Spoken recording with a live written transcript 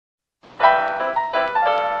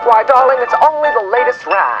Why, darling, it's only the latest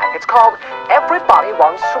rag. It's called Everybody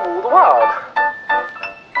Wants to Rule the World.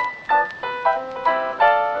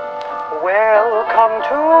 Welcome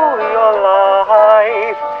to your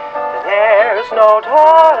life. There's no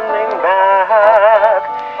turning back.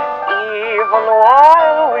 Even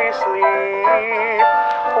while we sleep,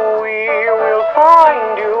 we will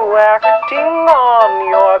find you acting on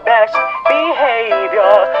your best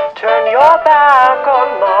behavior. Turn your back on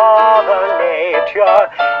Mother Nature.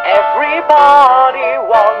 Everybody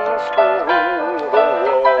wants to rule the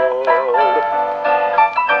world.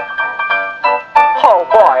 Oh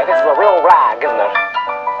boy, this is a real rag, isn't it?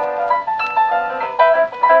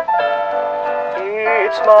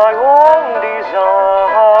 It's my own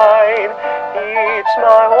design, it's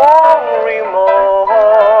my own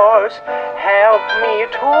remorse. Help me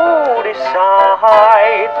to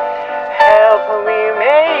decide, help me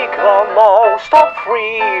make the most of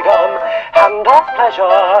freedom and of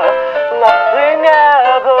pleasure. Nothing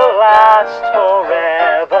ever lasts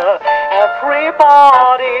forever,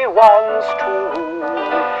 everybody wants to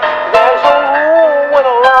rule. There's a room where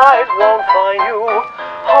the light won't find you,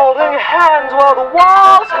 holding hands while the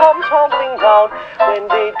walls come tumbling down. When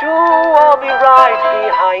they do, I'll be right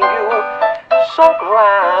behind you. So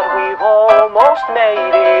glad we've almost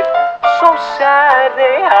made it. So sad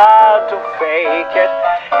they had to fake it.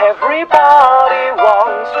 Everybody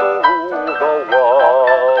wants to rule the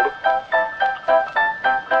world.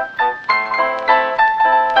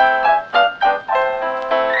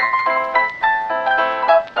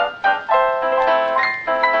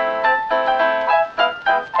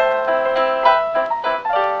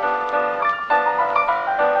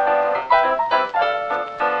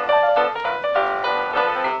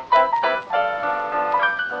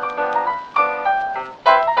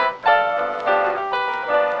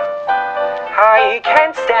 I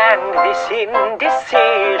can't stand this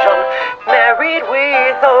indecision, married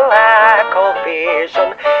with a lack of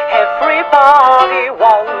vision. Everybody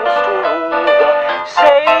wants to rule.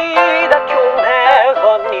 Say that you'll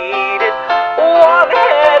never need it. One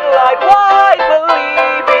headlight, why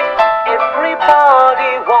believe it?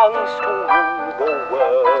 Everybody wants to rule the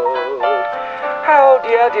world. Oh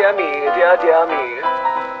dear, dear me, dear, dear me.